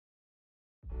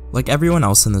Like everyone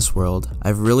else in this world,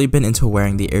 I've really been into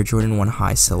wearing the Air Jordan 1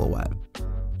 High silhouette.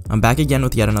 I'm back again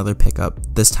with yet another pickup,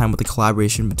 this time with a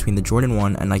collaboration between the Jordan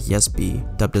 1 and Nike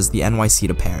SB, dubbed as the NYC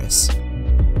to Paris.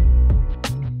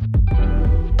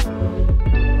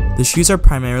 The shoes are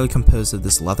primarily composed of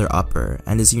this leather upper,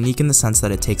 and is unique in the sense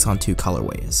that it takes on two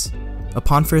colorways.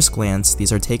 Upon first glance,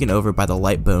 these are taken over by the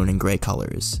light bone and gray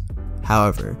colors.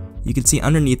 However, you can see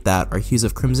underneath that are hues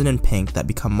of crimson and pink that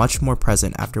become much more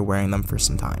present after wearing them for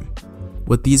some time.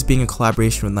 With these being a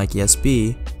collaboration with Nike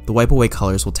SB, the wipe away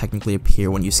colors will technically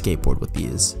appear when you skateboard with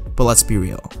these, but let's be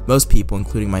real, most people,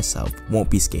 including myself,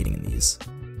 won't be skating in these.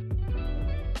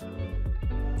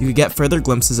 You could get further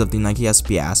glimpses of the Nike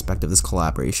SB aspect of this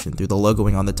collaboration through the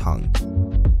logoing on the tongue.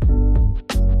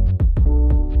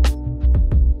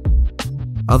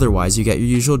 Otherwise, you get your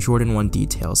usual Jordan 1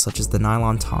 details such as the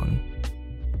nylon tongue,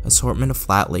 assortment of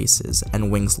flat laces,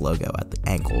 and Wings logo at the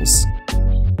ankles.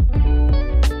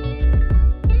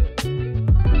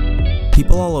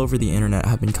 People all over the internet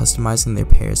have been customizing their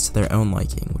pairs to their own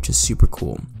liking, which is super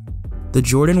cool. The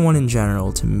Jordan 1 in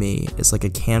general, to me, is like a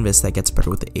canvas that gets better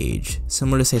with age,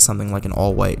 similar to say something like an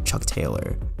all-white Chuck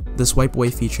Taylor. This wipe away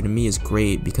feature to me is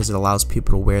great because it allows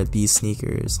people to wear these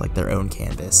sneakers like their own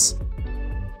canvas.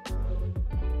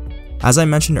 As I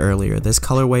mentioned earlier, this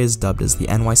colorway is dubbed as the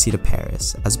NYC to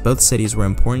Paris, as both cities were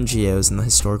important geos in the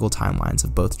historical timelines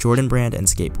of both Jordan brand and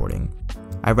skateboarding.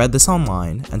 I read this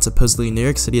online, and supposedly New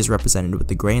York City is represented with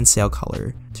the gray and sail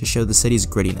color to show the city's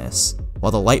grittiness,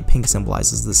 while the light pink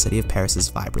symbolizes the city of Paris's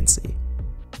vibrancy.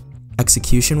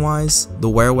 Execution-wise, the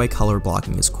wear-away color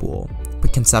blocking is cool,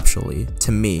 but conceptually,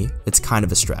 to me, it's kind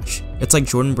of a stretch. It's like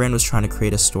Jordan brand was trying to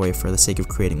create a story for the sake of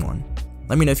creating one.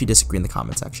 Let me know if you disagree in the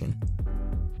comment section.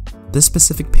 This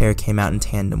specific pair came out in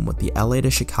tandem with the LA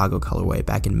to Chicago colorway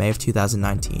back in May of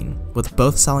 2019, with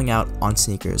both selling out on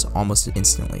sneakers almost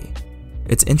instantly.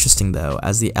 It's interesting though,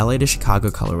 as the LA to Chicago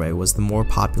colorway was the more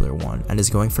popular one and is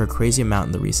going for a crazy amount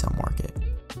in the resale market.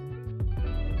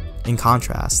 In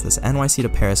contrast, this NYC to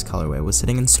Paris colorway was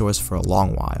sitting in stores for a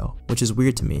long while, which is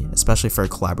weird to me, especially for a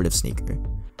collaborative sneaker.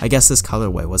 I guess this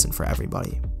colorway wasn't for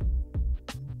everybody.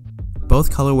 Both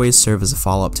colorways serve as a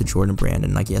follow-up to Jordan brand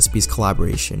and Nike SB's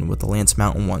collaboration with the Lance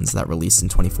Mountain ones that released in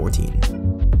 2014.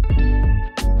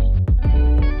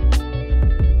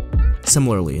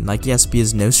 Similarly, Nike SB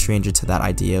is no stranger to that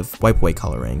idea of wipe-away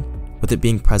coloring, with it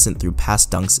being present through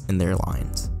past dunks in their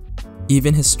lines.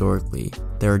 Even historically,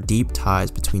 there are deep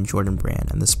ties between Jordan brand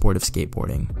and the sport of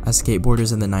skateboarding, as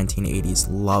skateboarders in the 1980s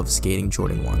loved skating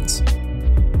Jordan 1s.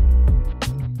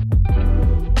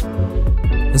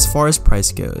 As far as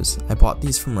price goes, I bought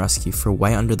these from Resku for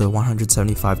way under the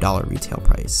 $175 retail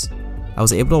price. I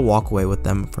was able to walk away with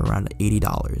them for around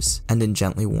 $80 and in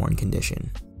gently worn condition.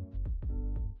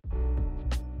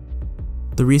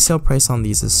 The resale price on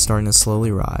these is starting to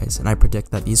slowly rise, and I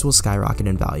predict that these will skyrocket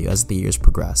in value as the years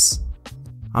progress.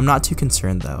 I'm not too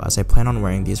concerned though, as I plan on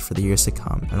wearing these for the years to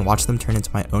come and watch them turn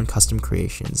into my own custom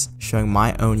creations, showing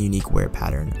my own unique wear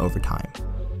pattern over time.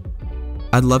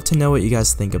 I'd love to know what you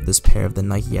guys think of this pair of the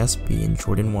Nike SB and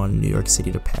Jordan 1 New York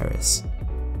City to Paris.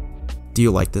 Do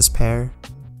you like this pair?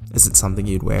 Is it something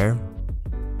you'd wear?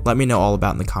 Let me know all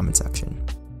about in the comment section.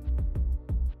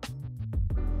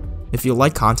 If you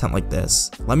like content like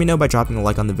this, let me know by dropping a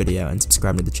like on the video and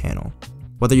subscribing to the channel.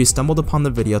 Whether you stumbled upon the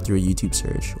video through a YouTube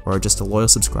search or are just a loyal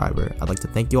subscriber, I'd like to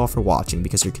thank you all for watching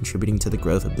because you're contributing to the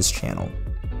growth of this channel.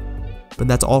 But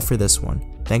that's all for this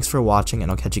one. Thanks for watching,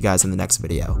 and I'll catch you guys in the next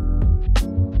video.